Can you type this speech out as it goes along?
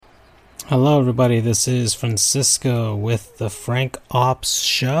Hello, everybody. This is Francisco with the Frank Ops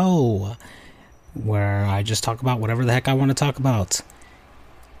Show, where I just talk about whatever the heck I want to talk about.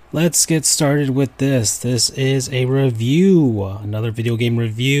 Let's get started with this. This is a review, another video game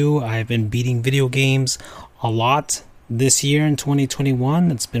review. I've been beating video games a lot this year in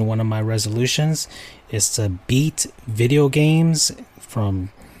 2021. It's been one of my resolutions, is to beat video games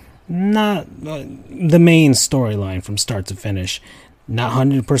from not the main storyline from start to finish. Not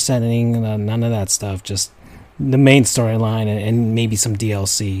 100%ing, none of that stuff, just the main storyline and maybe some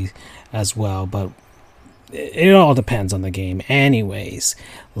DLC as well, but it all depends on the game. Anyways,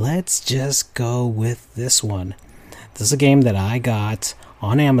 let's just go with this one. This is a game that I got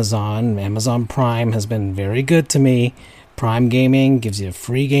on Amazon. Amazon Prime has been very good to me. Prime Gaming gives you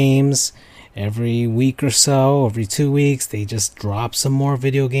free games every week or so, every 2 weeks. They just drop some more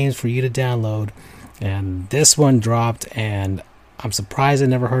video games for you to download, and this one dropped, and I'm surprised I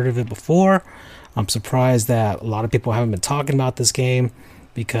never heard of it before. I'm surprised that a lot of people haven't been talking about this game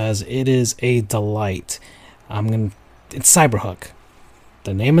because it is a delight. It's Cyberhook.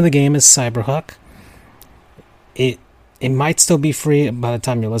 The name of the game is Cyberhook. It might still be free by the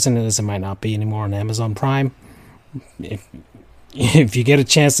time you're listening to this. It might not be anymore on Amazon Prime. If you get a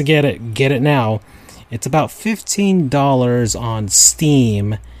chance to get it now. It's about $15 on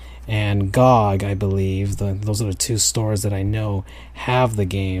Steam and GOG, I believe. Those are the two stores that I know have the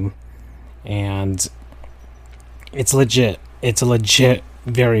game, and it's legit. It's a legit,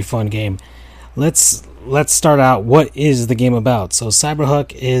 very fun game. Let's start out. What is the game about? So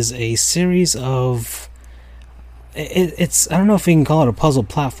Cyberhook is a series of it's I don't know if you can call it a puzzle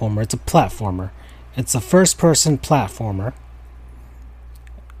platformer. It's a platformer. It's a first-person platformer.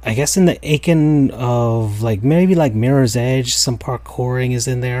 I guess in the akin of maybe Mirror's Edge, some parkouring is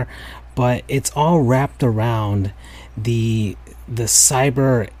in there, but it's all wrapped around the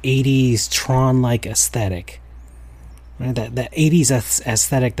cyber 80s Tron-like aesthetic. Right? That 80s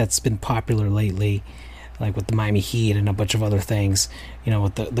aesthetic that's been popular lately, like with the Miami Heat and a bunch of other things. You know,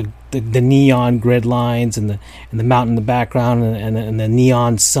 with the neon grid lines and the mountain in the background and the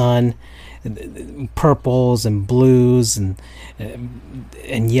neon sun. Purples and blues and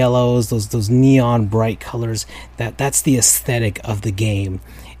yellows, those neon bright colors. That's the aesthetic of the game,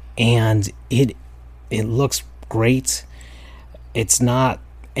 and it looks great. It's not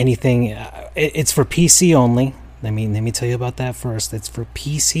anything. It's for PC only. Let me tell you about that first. It's for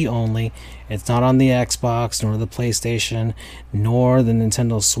PC only. It's not on the Xbox nor the PlayStation nor the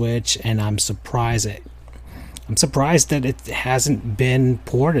Nintendo Switch, and I'm surprised that it hasn't been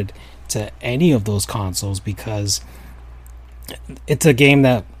ported to any of those consoles, because it's a game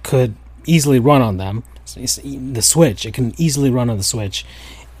that could easily run on them. The Switch, it can easily run on the Switch.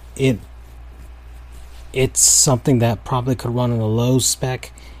 It's something that probably could run on a low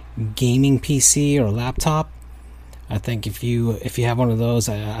spec gaming PC or laptop. I think if you have one of those,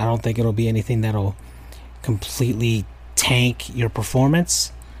 I don't think it'll be anything that'll completely tank your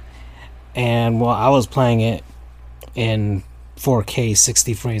performance. And while I was playing it in 4K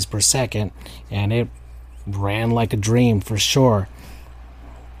 60 frames per second, and it ran like a dream for sure.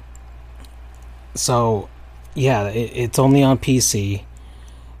 So yeah, it's only on PC,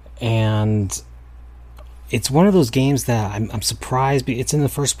 and it's one of those games that I'm surprised. It's in the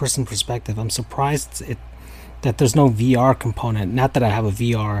first person perspective. I'm surprised that there's no VR component. Not that I have a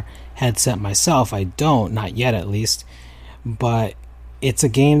VR headset myself. I don't, not yet at least, but it's a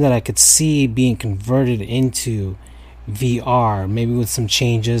game that I could see being converted into VR, maybe with some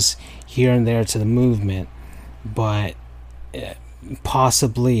changes here and there to the movement, but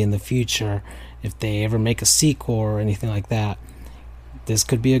possibly in the future, if they ever make a sequel or anything like that, this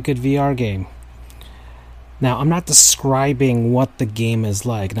could be a good VR game. Now, I'm not describing what the game is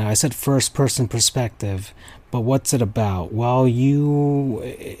like. Now, I said first person perspective, but what's it about? Well,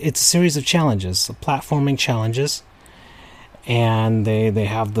 it's a series of challenges, platforming challenges, and they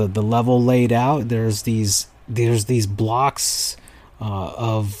have the level laid out. There's these blocks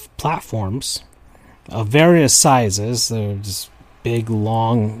of platforms of various sizes. They're just big,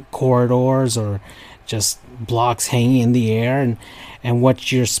 long corridors or just blocks hanging in the air. And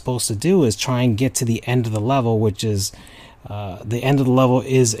what you're supposed to do is try and get to the end of the level, which is the end of the level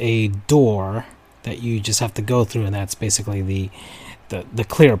is a door that you just have to go through, and that's basically the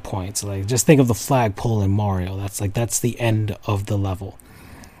clear points. Like, just think of the flagpole in Mario. That's the end of the level.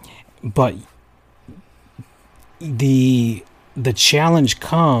 But the challenge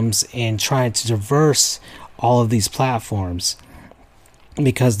comes in trying to traverse all of these platforms,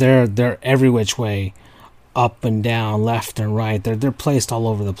 because they're every which way, up and down, left and right. They're placed all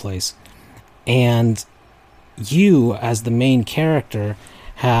over the place, and you, as the main character,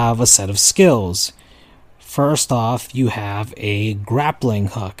 have a set of skills. First off, you have a grappling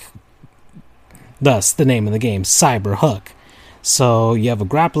hook. Thus, the name of the game, Cyber Hook. So you have a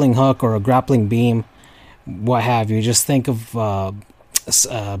grappling hook or a grappling beam, what have you. Just think of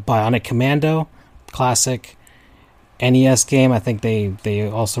Bionic Commando, classic NES game. I think they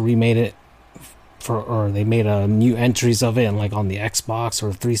also remade it or they made new entries of it, and like on the Xbox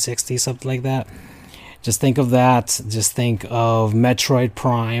or 360, something like that. Just think of that. Just think of Metroid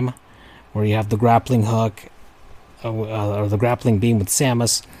Prime, where you have the grappling hook or the grappling beam with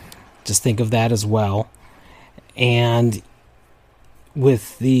Samus. Just think of that as well. And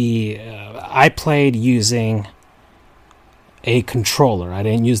with I played using a controller. I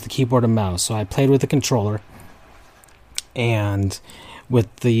didn't use the keyboard and mouse, so I played with the controller. And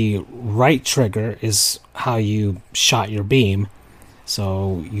with the right trigger is how you shot your beam.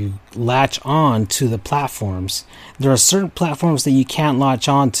 So you latch on to the platforms. There are certain platforms that you can't latch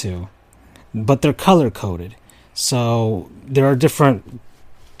onto, but they're color coded. So there are different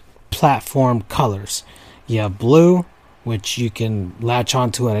platform colors. You have blue, which you can latch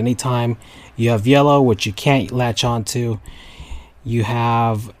onto at any time. You have yellow, which you can't latch onto. You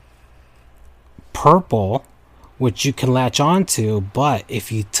have purple, which you can latch onto, but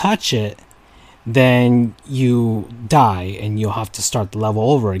if you touch it, then you die and you'll have to start the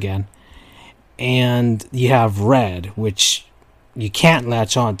level over again. And you have red, which you can't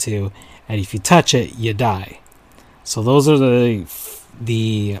latch onto, and if you touch it, you die. So those are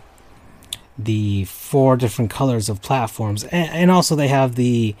the four different colors of platforms. And also they have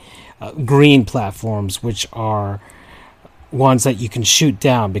the green platforms, which are ones that you can shoot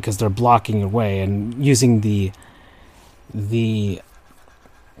down because they're blocking your way, and using the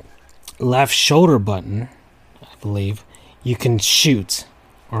left shoulder button, I believe, you can shoot,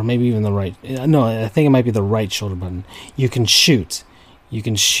 or maybe even the right. No, I think it might be the right shoulder button. You can shoot.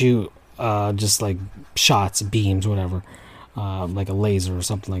 Just like shots, beams, whatever, like a laser or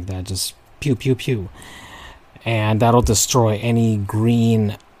something like that. Just pew, pew, pew. And that'll destroy any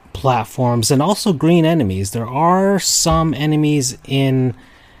green platforms and also green enemies. There are some enemies in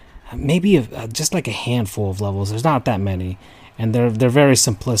maybe just like a handful of levels. There's not that many. And they're very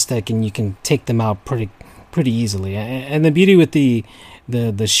simplistic, and you can take them out pretty easily. And the beauty with the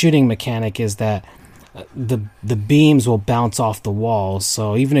shooting mechanic is that the beams will bounce off the walls.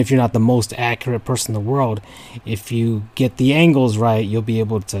 So even if you're not the most accurate person in the world, if you get the angles right, you'll be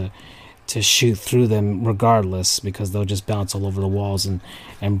able to shoot through them regardless, because they'll just bounce all over the walls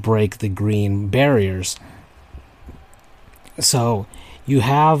and break the green barriers. So you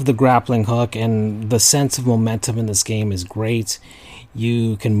have the grappling hook, and the sense of momentum in this game is great.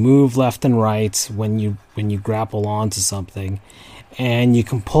 You can move left and right when you grapple onto something, and you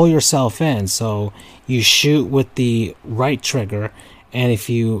can pull yourself in. So you shoot with the right trigger, and if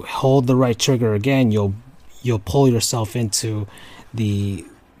you hold the right trigger again, you'll pull yourself into the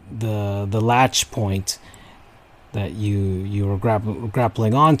latch point that you were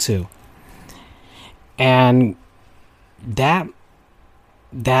grappling onto, and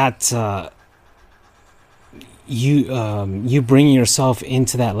you bringing yourself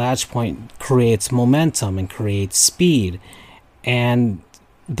into that latch point creates momentum and creates speed. And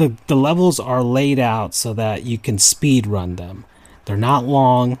the levels are laid out so that you can speed run them. They're not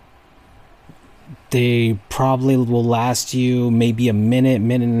long. They probably will last you maybe a minute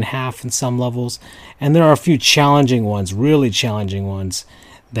and a half in some levels. And there are a few challenging ones, really challenging ones,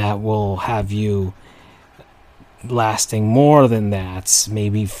 that will have you lasting more than that,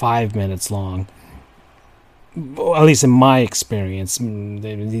 maybe 5 minutes long. At least in my experience.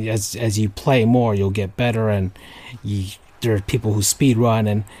 As you play more, you'll get better, and there are people who speed run,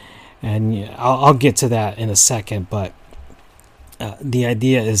 and I'll get to that in a second. But the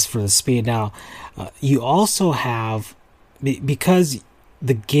idea is for the speed. Now, you also have, because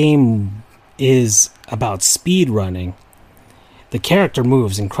the game is about speed running, the character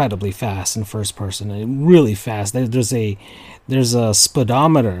moves incredibly fast in first person, really fast. There's a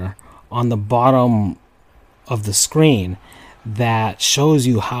speedometer on the bottom of the screen that shows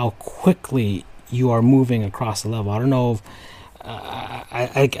you how quickly you are moving across the level. I don't know if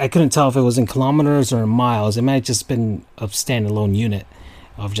I couldn't tell if it was in kilometers or in miles. It might have just been a standalone unit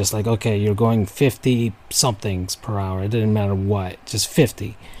of just like, okay, you're going 50 somethings per hour. It didn't matter what, just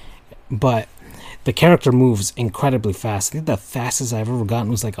 50. But the character moves incredibly fast. I think the fastest I've ever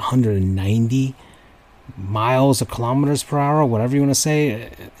gotten was like 190 miles or kilometers per hour, whatever you want to say.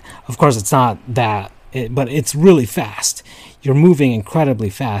 Of course, it's not that, but it's really fast. You're moving incredibly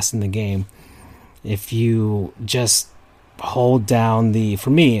fast in the game. If you just hold down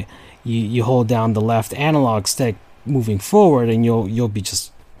you hold down the left analog stick moving forward, and you'll be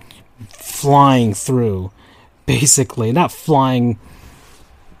just flying through, basically. Not flying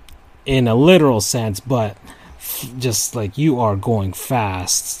in a literal sense, but just like you are going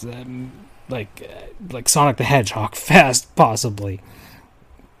fast, like Sonic the Hedgehog fast, possibly.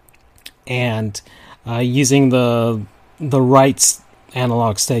 And using the right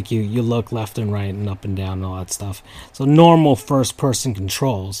analog stick, you look left and right and up and down and all that stuff. So normal first person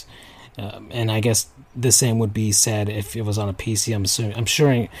controls, and I guess the same would be said if it was on a PC.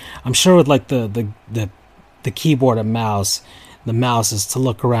 I'm sure with like the keyboard and mouse, the mouse is to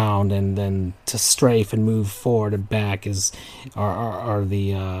look around, and then to strafe and move forward and back are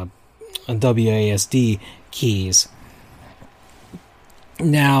the WASD keys.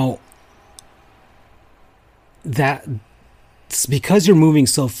 Now, that's because you're moving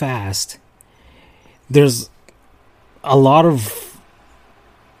so fast. There's a lot of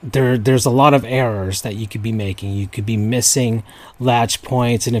errors that you could be making. You could be missing latch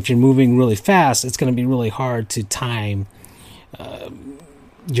points, and if you're moving really fast, it's going to be really hard to time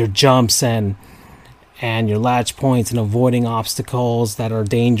your jumps and your latch points, and avoiding obstacles that are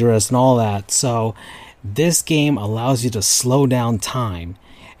dangerous and all that. So this game allows you to slow down time,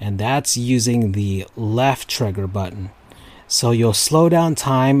 and that's using the left trigger button. So you'll slow down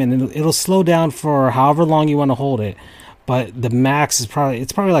time, and it'll slow down for however long you want to hold it. But the max is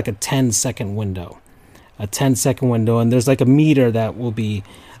probably like a 10-second window. A 10-second window, and there's like a meter that will be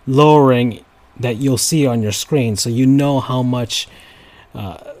lowering that you'll see on your screen, so you know how much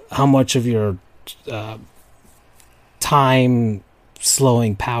of your time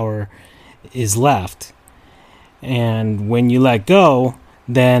slowing power is left. And when you let go,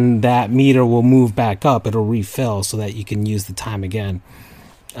 then that meter will move back up. It'll refill so that you can use the time again,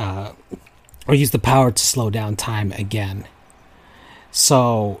 or use the power to slow down time again.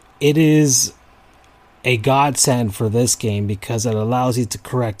 So it is a godsend for this game because it allows you to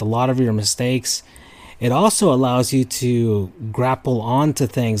correct a lot of your mistakes. It also allows you to grapple onto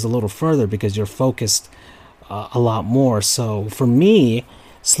things a little further because you're focused a lot more. So for me,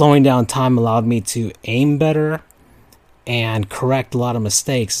 slowing down time allowed me to aim better and correct a lot of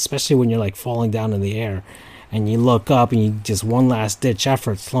mistakes, especially when you're like falling down in the air and you look up and you just one last ditch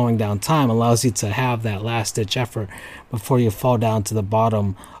effort. Slowing down time allows you to have that last ditch effort before you fall down to the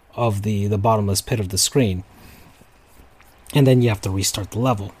bottom of the bottomless pit of the screen, and then you have to restart the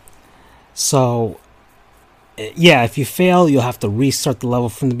level. So yeah, if you fail, you'll have to restart the level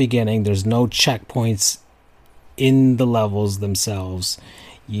from the beginning. There's no checkpoints in the levels themselves.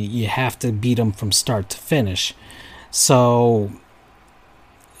 You have to beat them from start to finish. So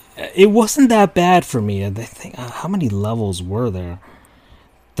it wasn't that bad for me. I think, how many levels were there?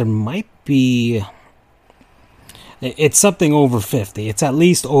 There might be... It's something over 50. It's at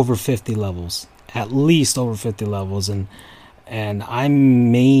least over 50 levels. At least over 50 levels. And I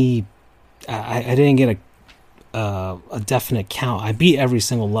didn't get a definite count. I beat every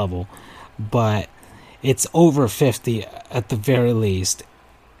single level, but it's over 50 at the very least.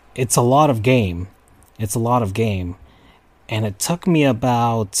 It's a lot of game. And it took me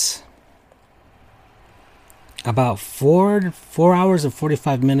about 4 hours and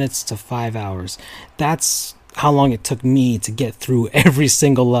 45 minutes to 5 hours. That's how long it took me to get through every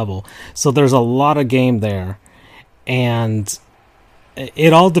single level. So there's a lot of game there, and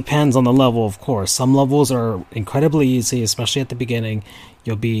it all depends on the level, of course. Some levels are incredibly easy, especially at the beginning.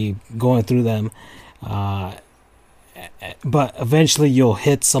 You'll be going through them, but eventually you'll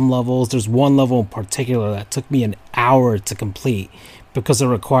hit some levels. There's one level in particular that took me an hour to complete because it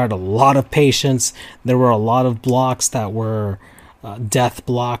required a lot of patience. There were a lot of blocks that were death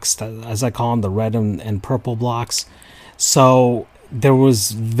blocks, as I call them, the red and purple blocks. So there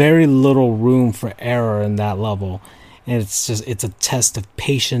was very little room for error in that level. And it's a test of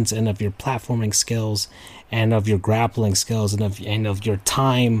patience and of your platforming skills and of your grappling skills and of your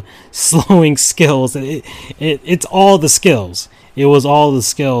time slowing skills. It's all the skills. It was all the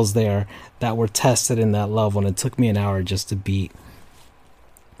skills there that were tested in that level, and it took me an hour just to beat.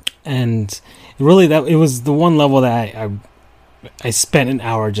 And really, it was the one level that I spent an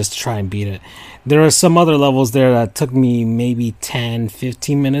hour just to try and beat it. There are some other levels there that took me maybe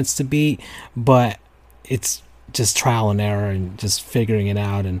 10-15 minutes to beat, but it's just trial and error and just figuring it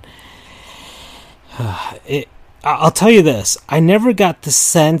out. And I'll tell you this, I never got the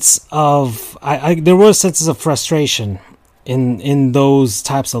sense of there were senses of frustration in those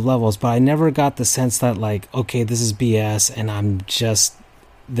types of levels, but I never got the sense that, like, okay, this is BS and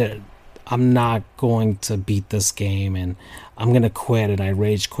I'm not going to beat this game and I'm going to quit, and I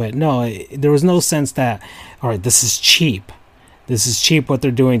rage quit. No, there was no sense that, all right, this is cheap. This is cheap what they're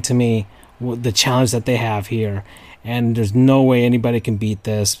doing to me, the challenge that they have here. and there's no way anybody can beat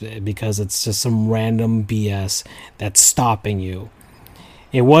this because it's just some random BS that's stopping you.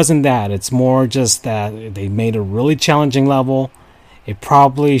 It wasn't that. It's more just that they made a really challenging level. It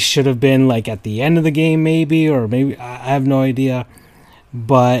probably should have been like at the end of the game, maybe, or maybe, I have no idea.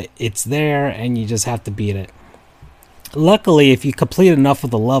 But it's there, and you just have to beat it. Luckily, if you complete enough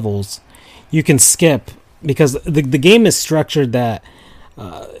of the levels, you can skip, because the game is structured that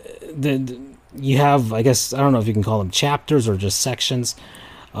you have, I guess, I don't know if you can call them chapters or just sections,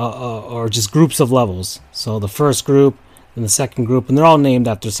 or just groups of levels. So the first group, and the second group, and they're all named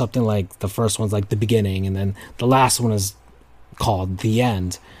after something. Like the first one's like the beginning, and then the last one is called the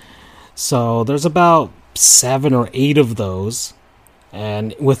end. So there's about 7 or 8 of those,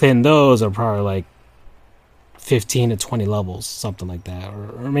 and within those are probably like 15 to 20 levels, something like that,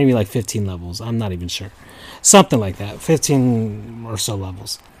 or maybe like 15 levels. I'm not even sure. Something like that, 15 or so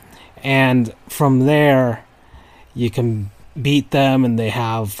levels. And from there, you can beat them, and they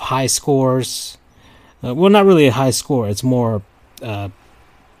have high scores. Well, not really a high score. It's more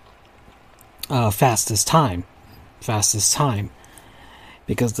fastest time. Fastest time.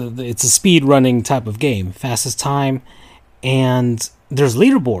 Because it's a speed running type of game. Fastest time. And there's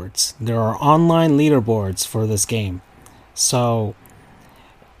leaderboards. There are online leaderboards for this game. So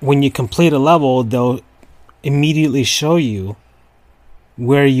when you complete a level, they'll immediately show you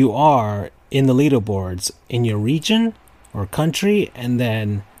where you are in the leaderboards, in your region or country, and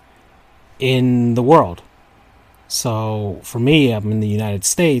then in the world. So for me, I'm in the United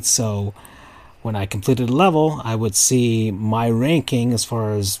States, so when I completed a level, I would see my ranking as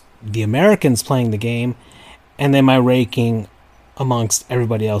far as the Americans playing the game, and then my ranking amongst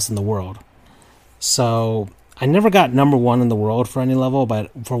everybody else in the world. So I never got number 1 in the world for any level, but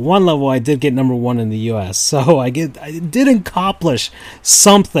for one level I did get number 1 in the US. So I did accomplish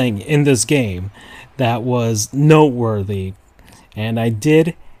something in this game that was noteworthy, and I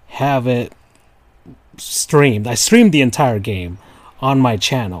did have it streamed. I streamed the entire game on my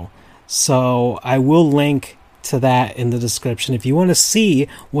channel, so I will link to that in the description if you want to see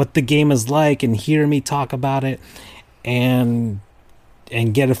what the game is like and hear me talk about it, and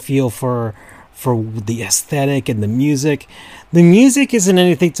get a feel for the aesthetic and the music. The music isn't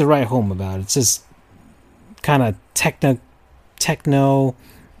anything to write home about. It's just kind of techno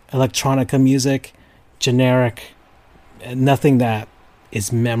electronica music, generic, nothing that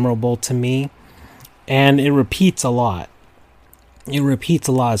is memorable to me, and it repeats a lot. It repeats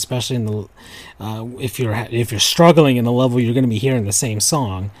a lot, especially in the if you're struggling in a level, you're going to be hearing the same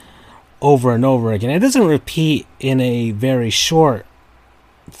song over and over again. It doesn't repeat in a very short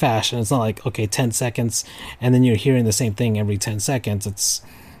fashion. It's not like, okay, 10 seconds and then you're hearing the same thing every 10 seconds. It's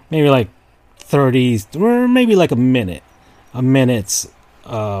maybe like 30 or maybe like a minute's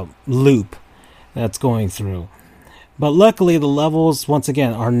loop that's going through. But luckily the levels, once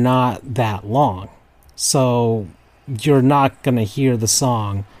again, are not that long, so you're not gonna hear the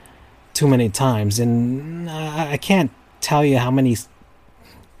song too many times. And I can't tell you how many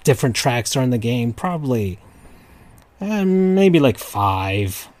different tracks are in the game. Probably maybe like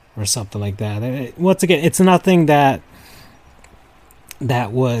 5 or something like that. Once again, it's nothing that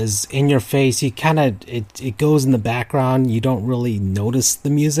was in your face. You kind of it goes in the background. You don't really notice the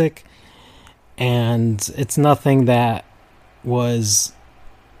music, and it's nothing that was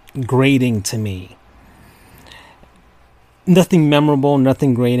grating to me. Nothing memorable,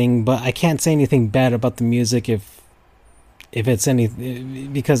 nothing grating, but I can't say anything bad about the music if it's any,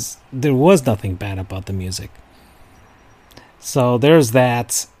 because there was nothing bad about the music. So there's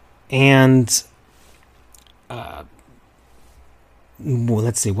that. And well,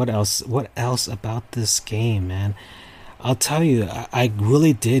 let's see, what else about this game, man. I'll tell you, I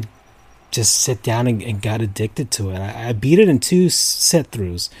really did just sit down and got addicted to it. I beat it in 2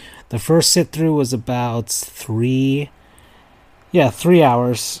 sit-throughs. The first sit-through was about 3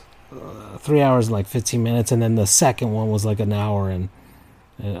 hours. 3 hours and like 15 minutes, and then the second one was like an hour and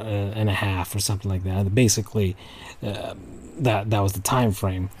a half or something like that. Basically, that was the time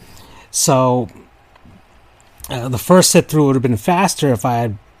frame. So the first sit through would have been faster if I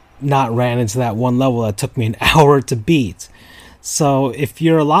had not ran into that one level that took me an hour to beat. So if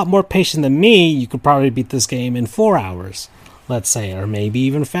you're a lot more patient than me, you could probably beat this game in 4 hours, let's say, or maybe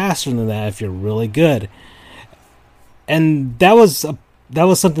even faster than that if you're really good. And that was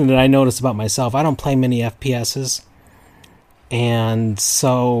something that I noticed about myself. I don't play many FPSs, and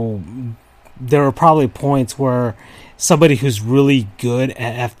so there are probably points where somebody who's really good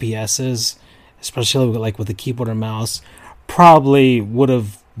at FPSs, especially like with a keyboard or mouse, probably would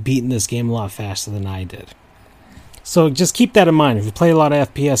have beaten this game a lot faster than I did. So just keep that in mind. If you play a lot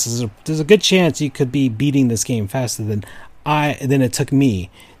of FPS, there's a good chance you could be beating this game faster than it took me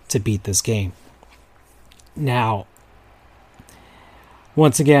to beat this game. Now,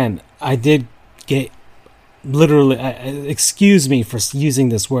 once again, I did get literally, excuse me for using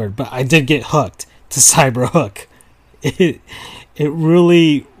this word, but I did get hooked to Cyberhook. It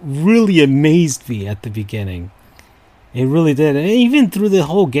really, really amazed me at the beginning. It really did. And even through the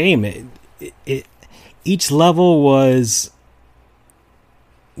whole game, each level was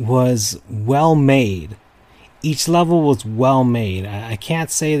well made. Each level was well made. I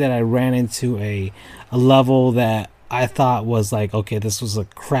can't say that I ran into a level that I thought was like, okay, this was a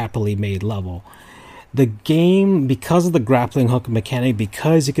crappily made level. The game, because of the grappling hook mechanic,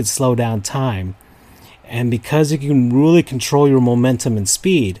 because you could slow down time, and because you can really control your momentum and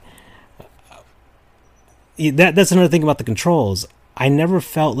speed, that's another thing about the controls. I never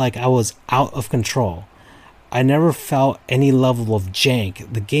felt like I was out of control. I never felt any level of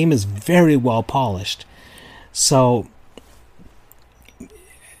jank. The game is very well polished. So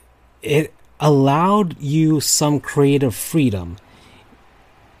it allowed you some creative freedom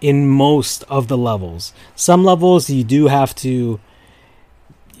in most of the levels. Some levels you do have to,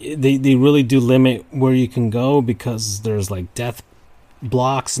 they really do limit where you can go because there's like death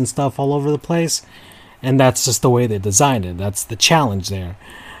blocks and stuff all over the place. And that's just the way they designed it. That's the challenge there.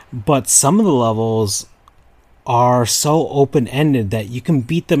 But some of the levels are so open-ended that you can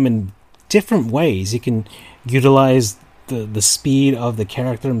beat them in different ways. You can utilize the speed of the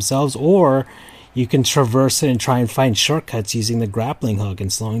character themselves, or you can traverse it and try and find shortcuts using the grappling hook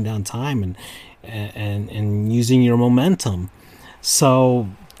and slowing down time and using your momentum. So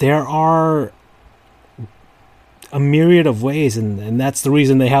there are a myriad of ways, and that's the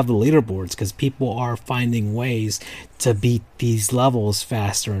reason they have the leaderboards, because people are finding ways to beat these levels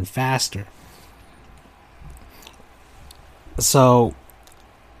faster and faster. So,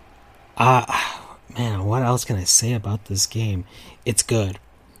 man, what else can I say about this game? It's good.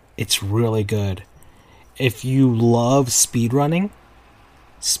 It's really good. If you love speedrunning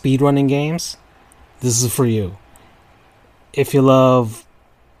games, this is for you. If you love,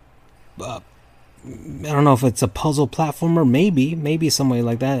 I don't know if it's a puzzle platformer, maybe some way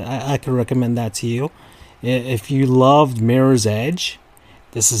like that, I could recommend that to you. If you loved Mirror's Edge,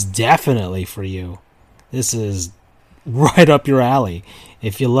 this is definitely for you. This is right up your alley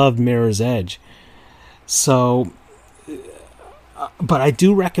if you love Mirror's Edge. So, but I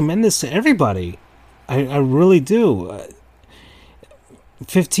do recommend this to everybody. I really do.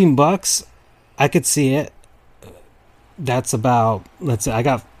 $15, I could see it. That's about, let's say, I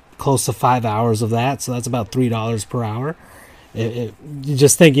got close to 5 hours of that, so that's about $3 per hour.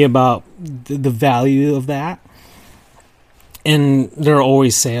 Just thinking about the value of that. And there are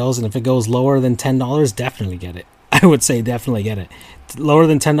always sales, and if it goes lower than $10, definitely get it. I would say definitely get it. Lower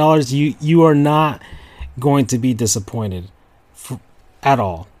than $10, you are not going to be disappointed at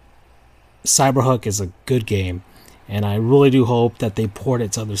all. Cyberhook is a good game, and I really do hope that they port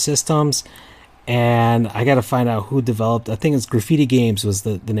it to other systems. And I got to find out who developed. I think it's Graffiti Games was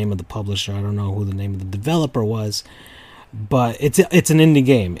the name of the publisher. I don't know who the name of the developer was, but it's an indie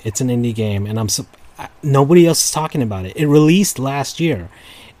game. It's an indie game, and nobody else is talking about it. It released last year.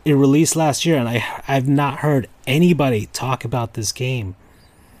 And I've not heard anybody talk about this game.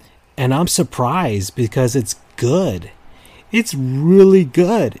 And I'm surprised because it's good. It's really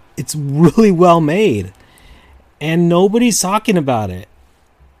good. It's really well made. And nobody's talking about it.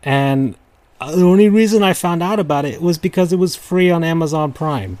 And the only reason I found out about it was because it was free on Amazon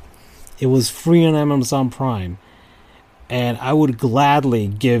Prime. It was free on Amazon Prime. And I would gladly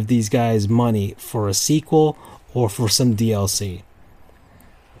give these guys money for a sequel or for some DLC.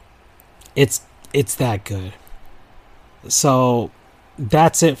 It's that good. So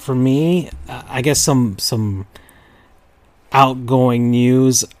that's it for me. I guess some outgoing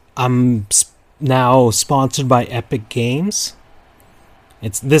news. I'm now sponsored by Epic Games.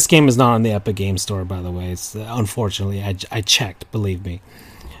 This game is not on the Epic Games Store, by the way. It's unfortunately I checked, believe me.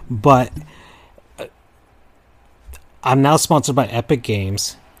 But I'm now sponsored by Epic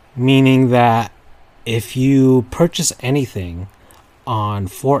Games, meaning that if you purchase anything on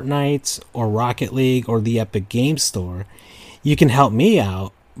Fortnite or Rocket League or the Epic Games Store, you can help me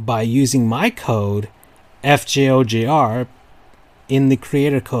out by using my code FJOJR in the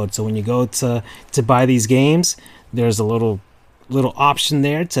creator code. So when you go to buy these games, there's a little option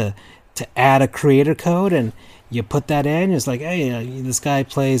there to add a creator code, and you put that in. It's like, hey, this guy I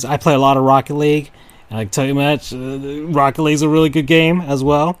play a lot of Rocket League, and I can tell you much, Rocket League's a really good game as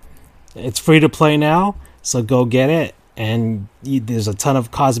well. It's free to play now, so go get it. And there's a ton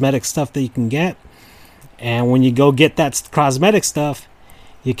of cosmetic stuff that you can get, And when you go get that cosmetic stuff,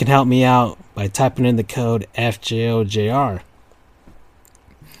 you can help me out by typing in the code FJOJR.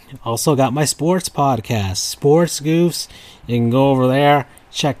 Also got my sports podcast, Sports Goofs. You can go over there,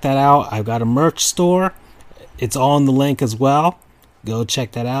 check that out. I've got a merch store. It's all in the link as well. Go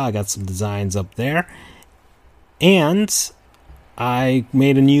check that out. I got some designs up there. And I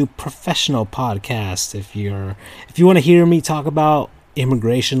made a new professional podcast. If you want to hear me talk about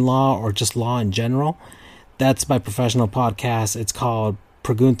immigration law or just law in general, that's my professional podcast. It's called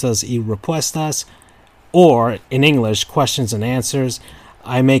Preguntas y Respuestas, or in English, Questions and Answers.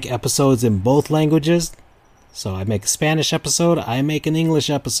 I make episodes in both languages. So I make a Spanish episode, I make an English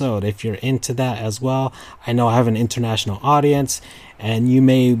episode. If you're into that as well, I know I have an international audience, and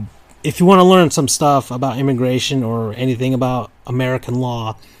if you want to learn some stuff about immigration or anything about American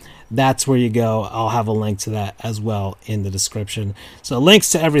law, that's where you go. I'll have a link to that as well in the description. So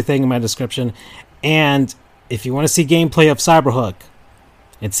links to everything in my description. And if you want to see gameplay of Cyberhook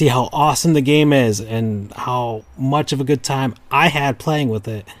and see how awesome the game is and how much of a good time I had playing with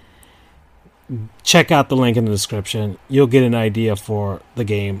it, check out the link in the description. You'll get an idea for the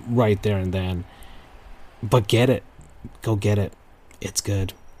game right there and then. But get it. Go get it. It's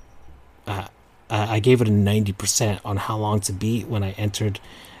good. I gave it a 90% on how long to beat when I entered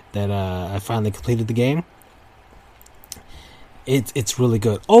that I finally completed the game. It's really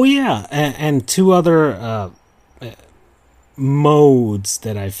good. Oh yeah, and two other modes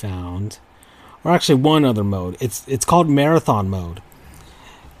that I found, or actually one other mode. It's called Marathon Mode,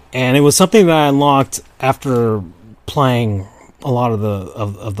 and it was something that I unlocked after playing a lot of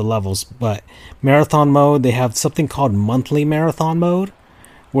the levels. But Marathon Mode, they have something called Monthly Marathon Mode,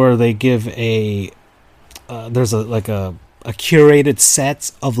 where they give there's a curated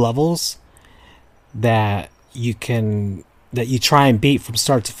set of levels that you try and beat from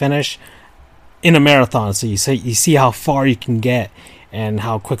start to finish in a marathon. So you see how far you can get and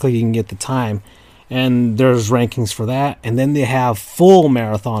how quickly you can get the time, and there's rankings for that. And then they have full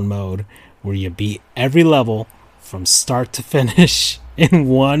marathon mode, where you beat every level from start to finish in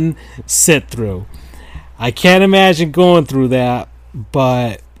one sit through. I can't imagine going through that,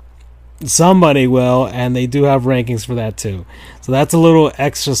 but somebody will, and they do have rankings for that too. So that's a little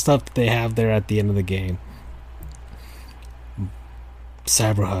extra stuff that they have there at the end of the game.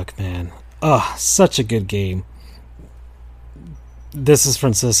 Cyberhook, man. Oh, such a good game. This is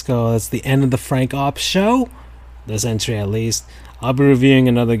Francisco. That's the end of the Frank Ops show. This entry, at least. I'll be reviewing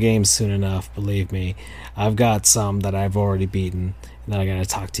another game soon enough, believe me. I've got some that I've already beaten that I gotta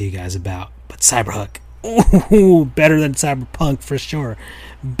talk to you guys about. But Cyberhook, ooh, better than Cyberpunk for sure.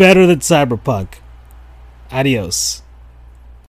 Better than Cyberpunk. Adios.